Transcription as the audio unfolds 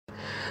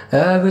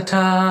Every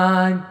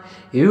time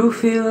you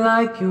feel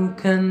like you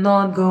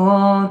cannot go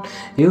on,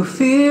 you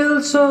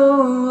feel so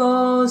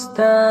lost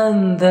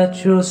and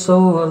that you're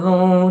so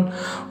alone.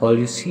 All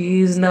you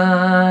see is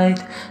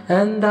night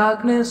and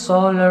darkness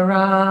all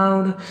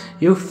around.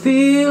 You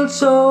feel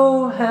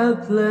so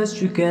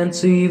helpless, you can't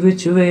see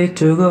which way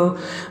to go.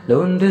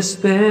 Don't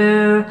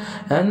despair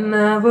and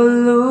never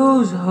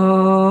lose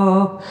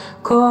hope,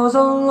 'cause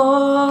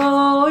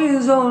Allah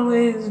is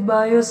always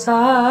by your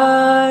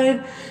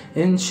side.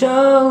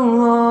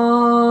 Inshallah,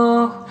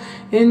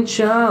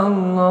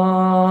 Inshallah,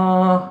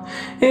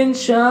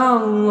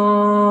 Inshallah,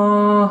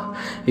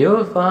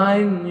 you'll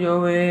find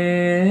your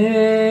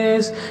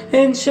ways.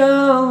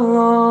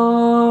 Inshallah,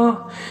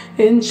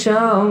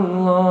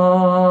 Inshallah,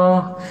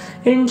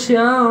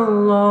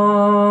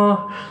 Inshallah,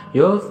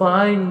 you'll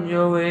find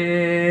your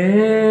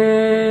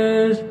ways.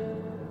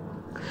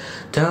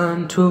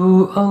 Turn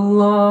to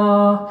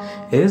Allah,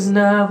 is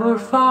never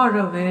far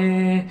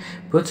away.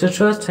 Put your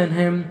trust in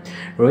Him,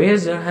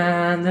 raise your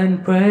hand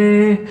and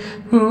pray.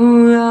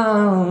 Ooh, Ya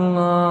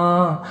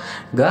Allah,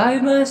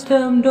 guide my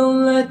step,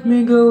 don't let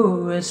me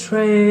go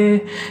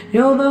astray.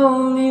 You're the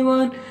only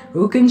one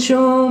who can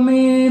show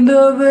me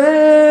the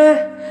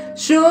way.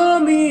 Show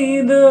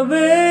me the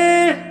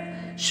way,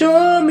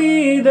 show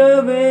me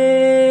the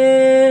way.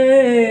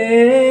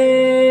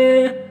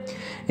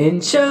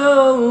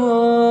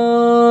 Inshallah,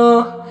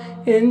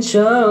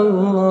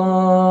 Inshallah,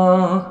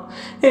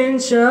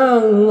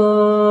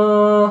 Inshallah,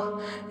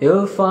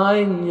 you'll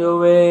find your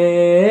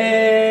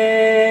way.